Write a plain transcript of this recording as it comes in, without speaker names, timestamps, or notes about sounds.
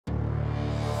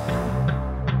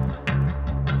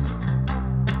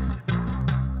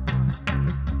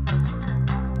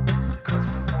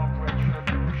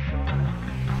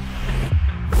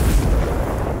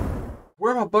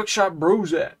Where my buckshot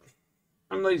bros at?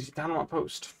 I'm lazy. Down on my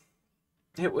post.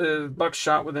 Hit with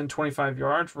buckshot within 25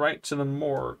 yards. Right to the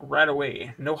morgue. Right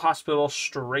away. No hospital.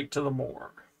 Straight to the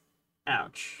morgue.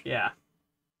 Ouch. Yeah.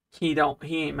 He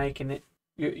ain't making it.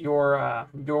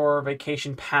 Your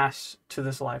vacation pass to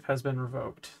this life has been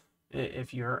revoked.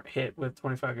 If you're hit with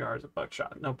 25 yards of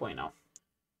buckshot. No bueno.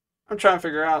 I'm trying to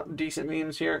figure out decent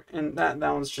memes here, and that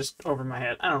one's just over my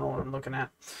head. I don't know what I'm looking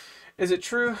at. Is it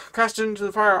true? Cast into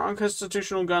the fire,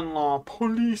 unconstitutional gun law.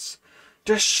 Police,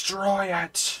 destroy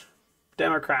it.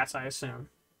 Democrats, I assume.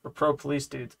 Or pro-police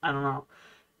dudes. I don't know.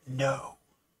 No.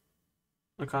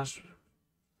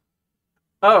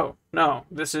 Oh, no.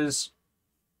 This is...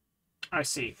 I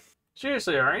see.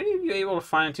 Seriously, are any of you able to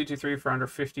find 223 for under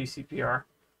 50 CPR?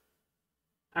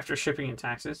 After shipping and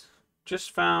taxes?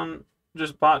 Just bought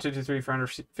 223 for under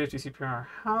 50 CPR.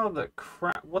 How the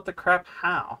crap? What the crap?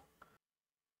 How?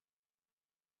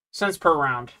 Cents per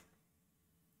round.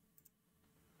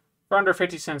 For under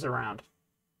 50 cents a round.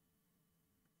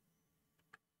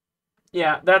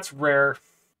 Yeah, that's rare.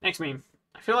 Next meme.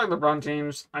 I feel like LeBron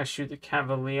James, I shoot the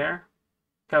Cavalier.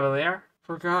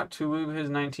 Forgot to lube his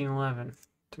 1911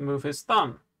 to move his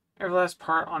thumb. Every last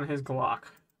part on his Glock.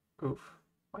 Oof.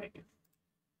 Wait.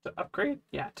 To upgrade?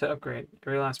 Yeah, to upgrade.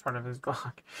 Every last part of his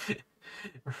Glock.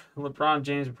 LeBron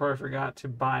James reportedly forgot to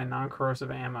buy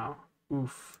non-corrosive ammo.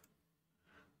 Oof.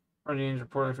 LeBron James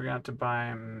reportedly forgot to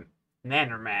buy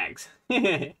nanoromags.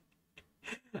 That's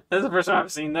the first time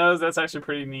I've seen those. That's actually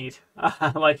pretty neat.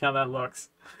 I like how that looks.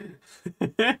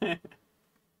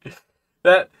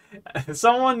 That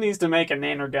someone needs to make a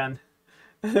nanogun.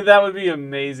 That would be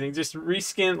amazing. Just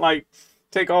reskin, like,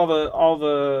 take all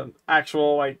the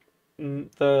actual, like,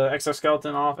 the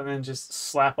exoskeleton off and then just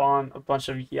slap on a bunch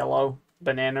of yellow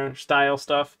banana style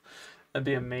stuff. That'd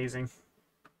be amazing.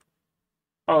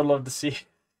 I would love to see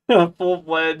a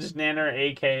full-fledged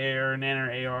Nanner AK or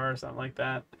Nanner AR or something like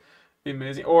that. Be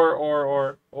amazing.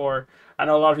 Or I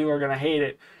know a lot of people are gonna hate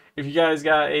it. If you guys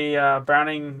got a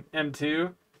Browning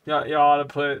M2, y'all ought to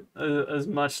put as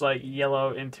much like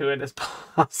yellow into it as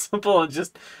possible and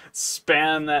just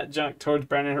spam that junk towards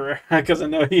Brandon Herrera, because I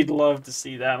know he'd love to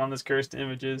see that on his cursed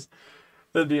images.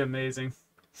 That'd be amazing.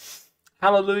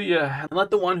 Hallelujah.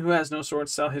 Let the one who has no sword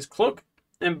sell his cloak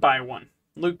and buy one.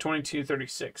 Luke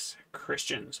 22:36.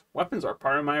 Christians, weapons are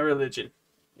part of my religion.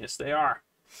 Yes, they are.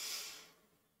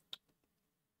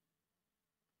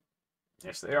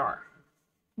 Yes, they are.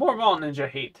 More Mall Ninja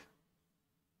hate.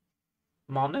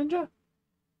 Mall Ninja?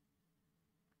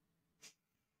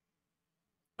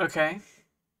 Okay.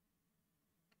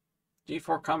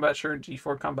 G4 combat shirt,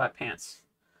 G4 combat pants.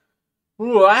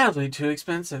 Wildly too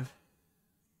expensive.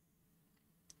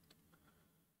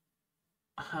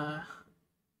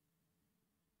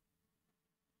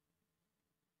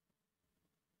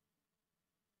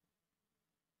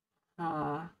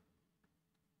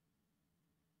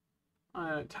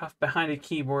 Tough behind a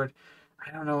keyboard.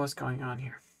 I don't know what's going on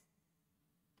here.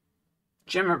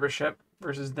 Gym membership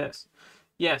versus this.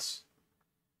 Yes.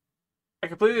 I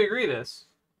completely agree this.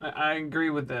 I agree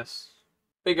with this.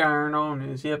 Big Iron on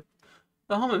is, yep.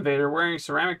 The home invader wearing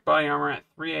ceramic body armor at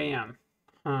 3 a.m.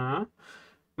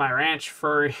 My ranch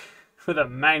furry with a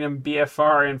Magnum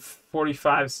BFR and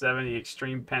 4570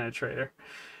 extreme penetrator.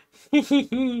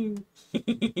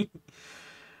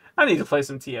 I need to play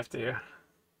some TF2.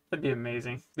 That'd be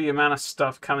amazing. The amount of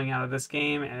stuff coming out of this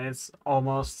game, and it's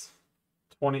almost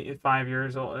 25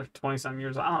 years old, or 20-some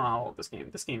years old. I don't know how old this game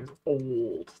is. This game is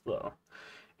old, though.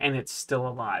 And it's still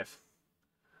alive.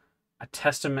 A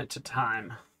testament to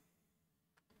time.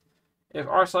 If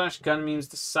r/gun memes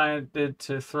decided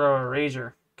to throw a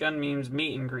rager, gun memes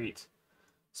meet and greet.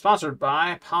 Sponsored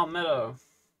by Palmetto.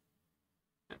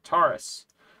 And Taurus.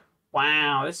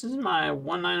 Wow, this is my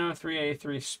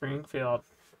 1903A3 Springfield.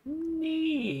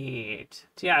 Neat.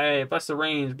 TIA, bless the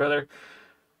rains, brother.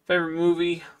 Favorite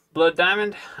movie? Blood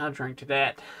Diamond? I'll drink to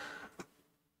that.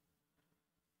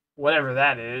 Whatever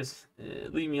that is.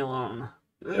 Leave me alone.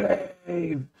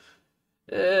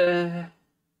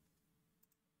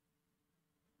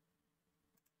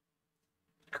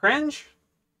 Cringe?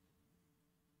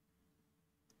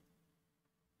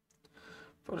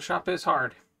 Photoshop is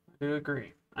hard. I do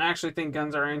agree. I actually think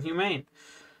guns are inhumane.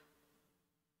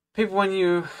 People, when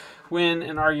you win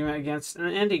an argument against an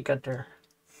indie gunner.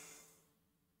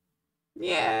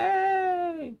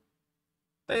 Yay!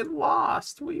 They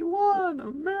lost. We won.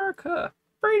 America.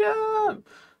 Freedom.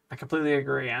 I completely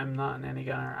agree. I'm not an indie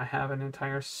gunner. I have an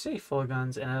entire safe full of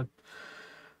guns and a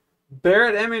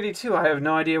Barrett M82 I have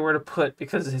no idea where to put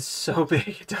because it's so big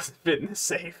it doesn't fit in the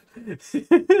safe.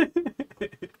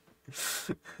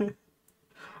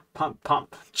 pump,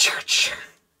 pump.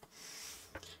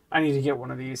 I need to get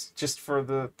one of these just for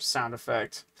the sound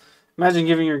effect. Imagine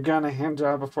giving your gun a hand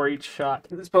job before each shot.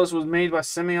 This post was made by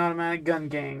Semi-Automatic Gun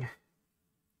Gang.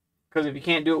 Because if you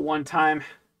can't do it one time,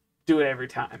 do it every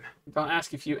time. Don't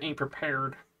ask if you ain't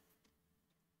prepared.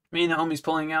 Me and the homies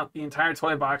pulling out the entire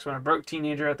toy box when a broke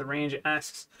teenager at the range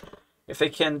asks if they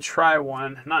can try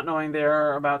one, not knowing they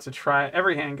are about to try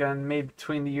every handgun made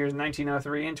between the years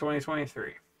 1903 and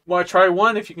 2023. Why try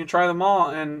one if you can try them all?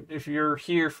 And if you're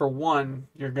here for one,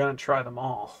 you're going to try them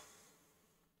all.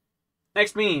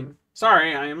 Next meme.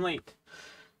 Sorry, I am late.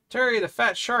 Terry the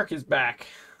fat shark is back.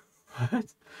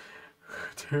 What?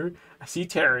 Terry? I see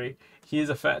Terry. He is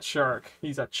a fat shark.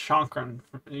 He's a chonker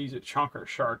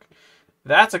shark.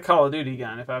 That's a Call of Duty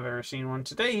gun if I've ever seen one.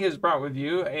 Today he has brought with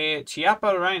you a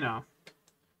Chiappa Rhino.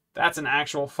 That's an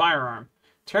actual firearm.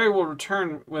 Terry will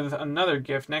return with another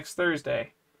gift next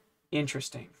Thursday.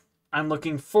 Interesting. I'm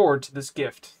looking forward to this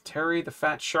gift. Terry the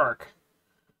fat shark.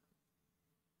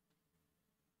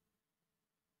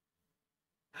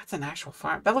 That's an actual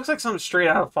fire. That looks like something straight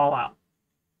out of Fallout.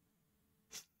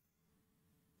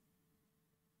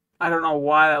 I don't know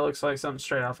why that looks like something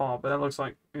straight out of Fallout, but that looks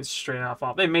like it's straight out of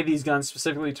Fallout. They made these guns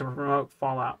specifically to promote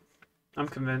Fallout. I'm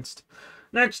convinced.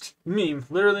 Next, meme.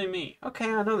 Literally me.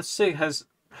 Okay, I know the SIG has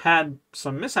had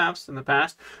some mishaps in the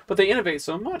past, but they innovate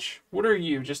so much. What are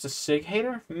you, just a SIG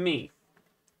hater? Me.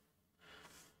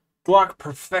 Glock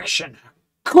perfection.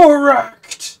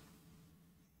 Correct!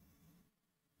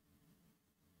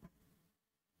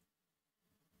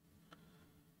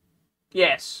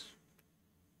 Yes.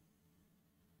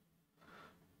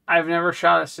 I've never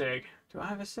shot a SIG. Do I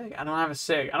have a SIG? I don't have a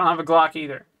SIG. I don't have a Glock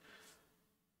either.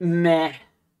 Meh.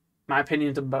 My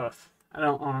opinions of both. I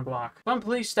don't own a Glock. Fun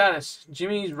police status.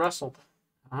 Jimmy's rustled.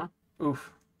 Huh?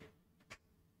 Oof.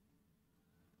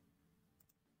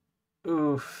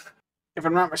 Oof. If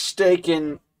I'm not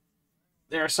mistaken,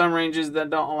 there are some ranges that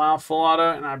don't allow full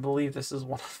auto, and I believe this is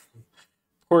one of them.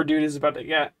 Poor dude is about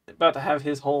to have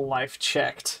his whole life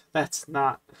checked. That's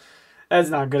not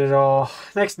good at all.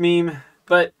 Next meme.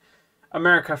 But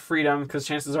America freedom, because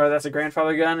chances are that's a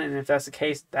grandfather gun, and if that's the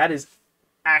case, that is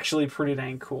actually pretty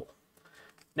dang cool.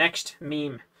 Next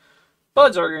meme.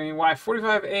 Bud's arguing why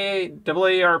 45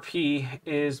 AARP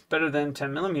is better than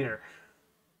 10mm.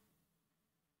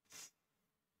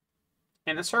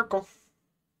 In a circle.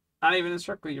 Not even in a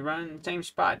circle. You run in the same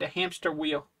spot. The hamster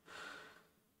wheel.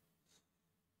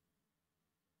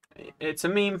 It's a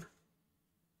meme.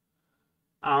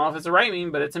 I don't know if it's the right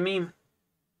meme, but it's a meme.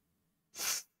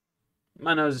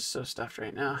 My nose is so stuffed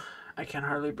right now. I can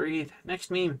hardly breathe.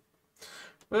 Next meme.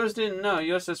 Those didn't know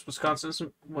USS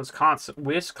Wisconsin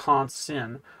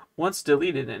once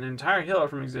deleted an entire hill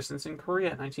from existence in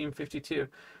Korea in 1952.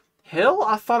 Hill?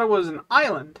 I thought it was an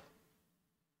island.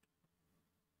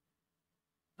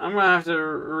 I'm going to have to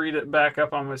read it back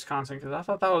up on Wisconsin because I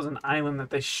thought that was an island that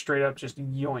they straight up just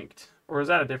yoinked. Or is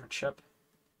that a different ship?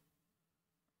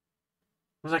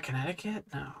 Was that Connecticut?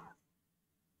 No.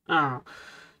 I don't know.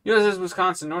 USS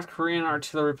Wisconsin, North Korean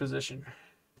artillery position.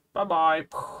 Bye-bye.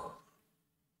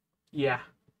 Yeah.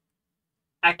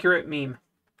 Accurate meme.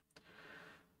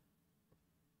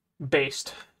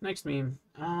 Based. Next meme.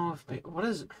 Oh, what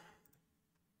is it?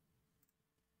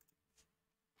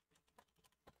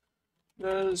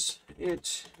 Does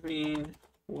it mean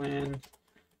when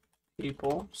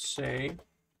people say,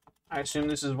 I assume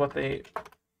this is what they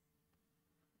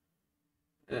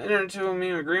enter into a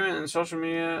meme agreement in social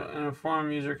media and a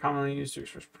forum user commonly used to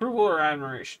express approval or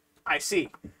admiration. I see.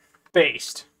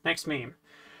 Based. Next meme.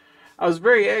 I was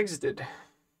very exited.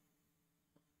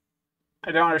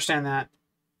 I don't understand that.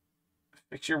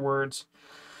 Fix your words.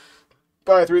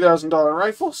 Buy a $3,000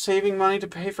 rifle, saving money to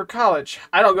pay for college.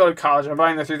 I don't go to college. I'm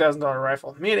buying the $3,000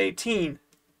 rifle. Me at 18.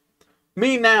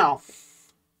 Me now.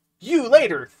 You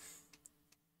later.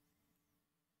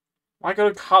 Why go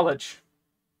to college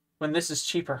when this is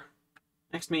cheaper?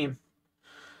 Next meme.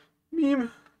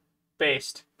 Meme.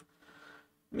 Based.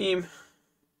 Meme.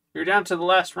 You're down to the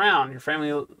last round. Your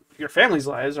family's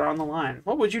lives are on the line.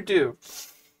 What would you do?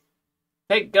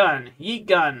 Take gun. Yeet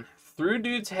gun. Through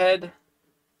dude's head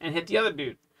and hit the other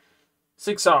dude.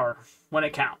 6R when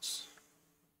it counts.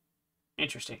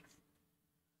 Interesting.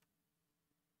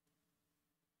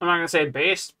 I'm not going to say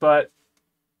based, but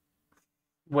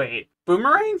wait.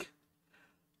 Boomerang?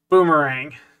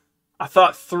 Boomerang. I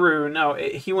thought through. No,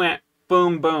 he went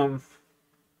boom, boom.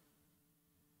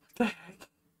 What the heck?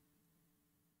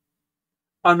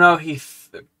 Oh, no,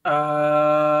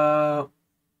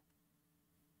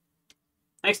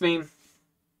 next meme.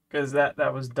 Because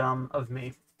that was dumb of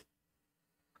me.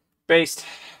 Based.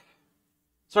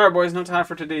 Sorry, boys, no time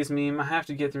for today's meme. I have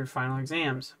to get through final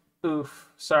exams.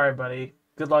 Oof. Sorry, buddy.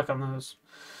 Good luck on those.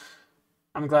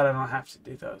 I'm glad I don't have to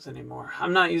do those anymore.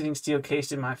 I'm not using steel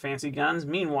cased in my fancy guns.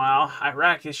 Meanwhile,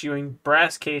 Iraq issuing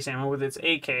brass case ammo with its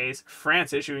AKs.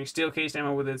 France issuing steel cased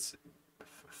ammo with its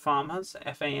FAMAs?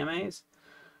 FAMAs?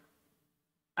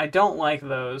 I don't like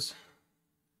those.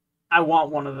 I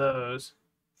want one of those.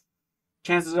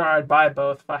 Chances are I'd buy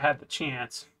both if I had the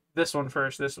chance. This one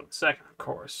first, this one second, of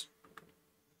course.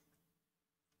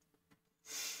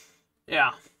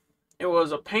 Yeah, it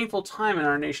was a painful time in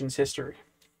our nation's history.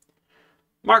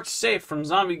 Marked safe from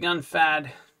zombie gun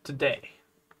fad today.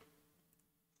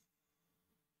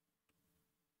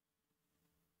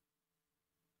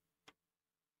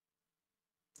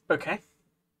 Okay.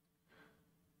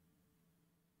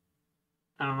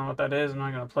 I don't know what that is. I'm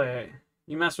not going to play it.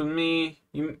 You mess with me,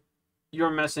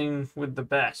 you're messing with the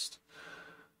best.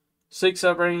 SIG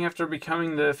celebrating after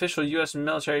becoming the official U.S.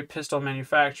 military pistol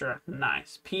manufacturer.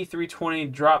 Nice. P320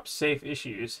 drop safe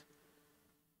issues.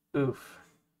 Oof.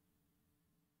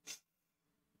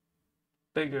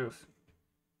 Big oof.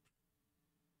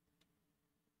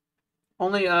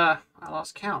 Only, I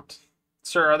lost count.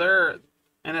 Sir, are there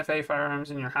NFA firearms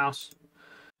in your house?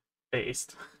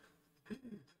 Based.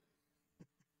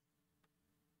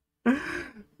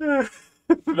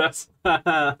 That's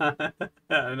I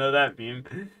know that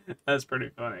meme. That's pretty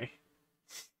funny.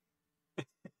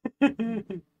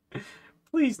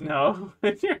 Please no.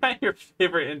 If you're at your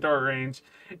favorite indoor range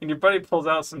and your buddy pulls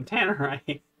out some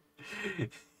tannerite.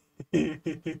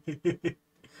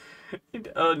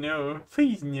 Oh no,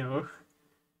 please no.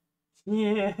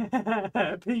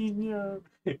 Yeah, please no.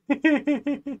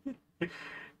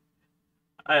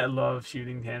 I love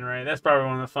shooting tannerite. That's probably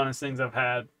one of the funnest things I've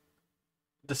had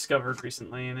discovered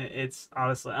recently, and it's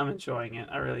honestly, I'm enjoying it.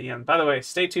 I really am. By the way,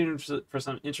 stay tuned for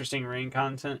some interesting range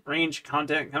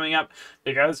content coming up,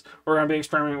 because we're going to be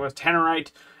experimenting with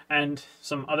tannerite and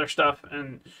some other stuff,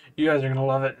 and you guys are going to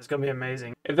love it. It's going to be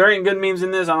amazing. If there ain't good memes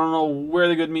in this, I don't know where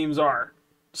the good memes are.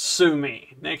 Sue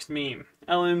me. Next meme.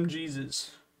 LM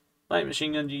Jesus. Light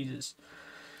machine gun Jesus.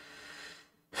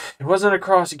 It wasn't a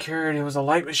cross he carried, it was a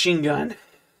light machine gun.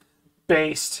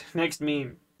 Based. Next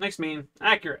meme. Next meme.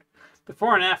 Accurate.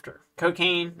 Before and after.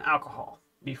 Cocaine, alcohol.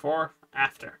 Before,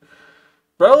 after.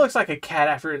 Bro looks like a cat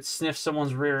after it sniffs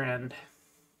someone's rear end.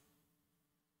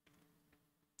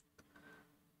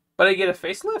 But I get a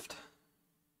facelift?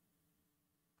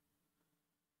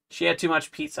 She had too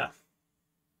much pizza.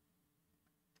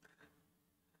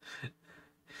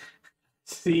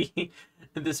 See,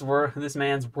 this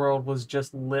man's world was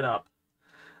just lit up.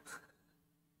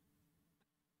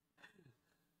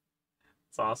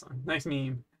 It's awesome. Next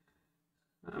meme.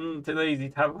 I'm too lazy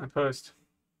to type my post.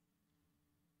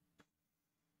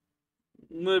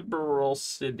 Liberal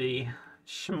city.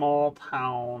 Small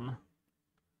town.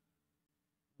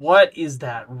 What is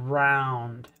that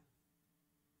round?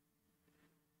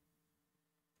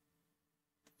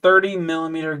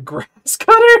 30mm grass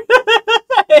cutter?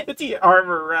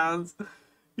 Anti-armor rounds.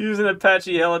 Using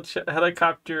Apache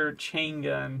helicopter chain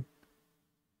gun.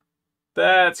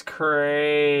 That's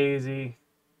crazy.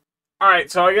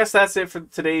 Alright, so I guess that's it for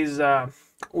today's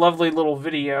lovely little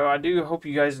video. I do hope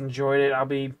you guys enjoyed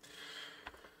it.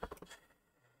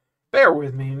 Bear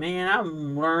with me, man.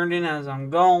 I'm learning as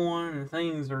I'm going, and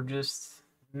things are just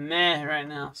meh right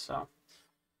now, so.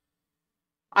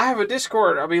 I have a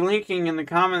Discord. I'll be linking in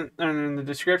the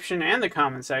description and the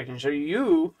comment section, so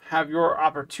you have your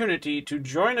opportunity to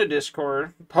join a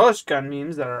Discord, post gun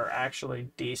memes that are actually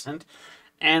decent,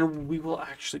 and we will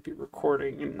actually be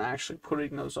recording and actually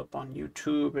putting those up on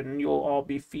YouTube, and you'll all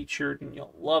be featured, and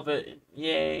you'll love it, and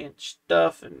yay, and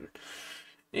stuff, and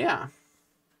yeah.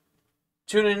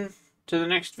 Tune in to the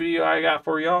next video I got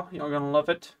for y'all. Y'all gonna love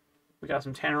it. We got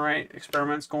some tannerite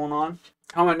experiments going on.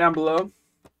 Comment down below.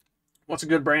 What's a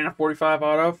good brand of .45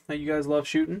 auto that you guys love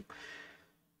shooting?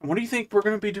 And what do you think we're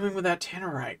going to be doing with that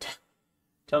tannerite?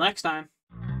 Till next time.